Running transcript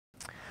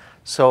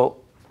So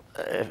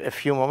a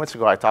few moments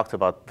ago, I talked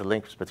about the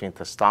links between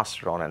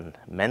testosterone and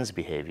men's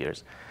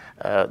behaviors.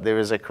 There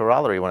is a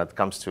corollary when it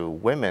comes to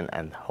women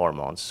and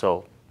hormones.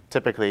 So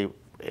typically,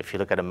 if you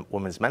look at a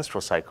woman's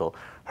menstrual cycle,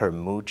 her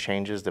mood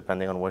changes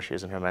depending on where she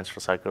is in her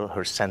menstrual cycle.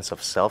 Her sense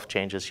of self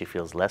changes. She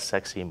feels less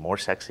sexy, more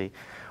sexy.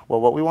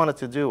 Well, what we wanted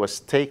to do was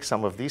take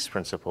some of these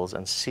principles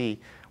and see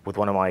with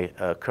one of my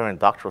current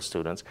doctoral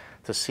students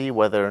to see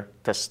whether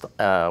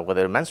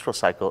a menstrual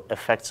cycle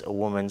affects a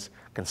woman's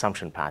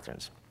consumption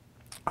patterns.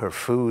 Her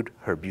food,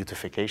 her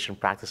beautification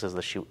practices,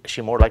 is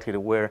she more likely to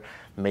wear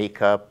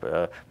makeup,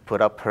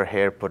 put up her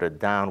hair, put it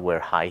down, wear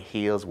high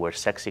heels, wear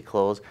sexy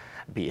clothes,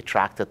 be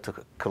attracted to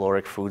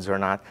caloric foods or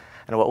not.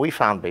 And what we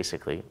found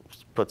basically,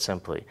 put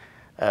simply,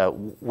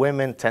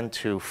 women tend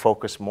to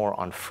focus more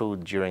on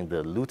food during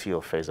the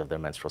luteal phase of their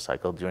menstrual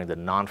cycle, during the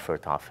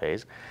non-fertile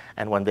phase.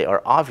 And when they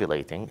are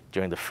ovulating,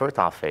 during the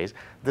fertile phase,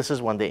 this is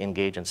when they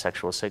engage in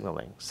sexual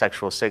signaling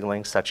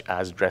such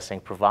as dressing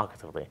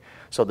provocatively.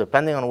 So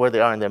depending on where they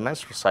are in their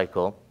menstrual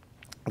cycle,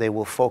 they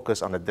will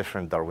focus on a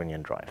different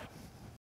Darwinian drive.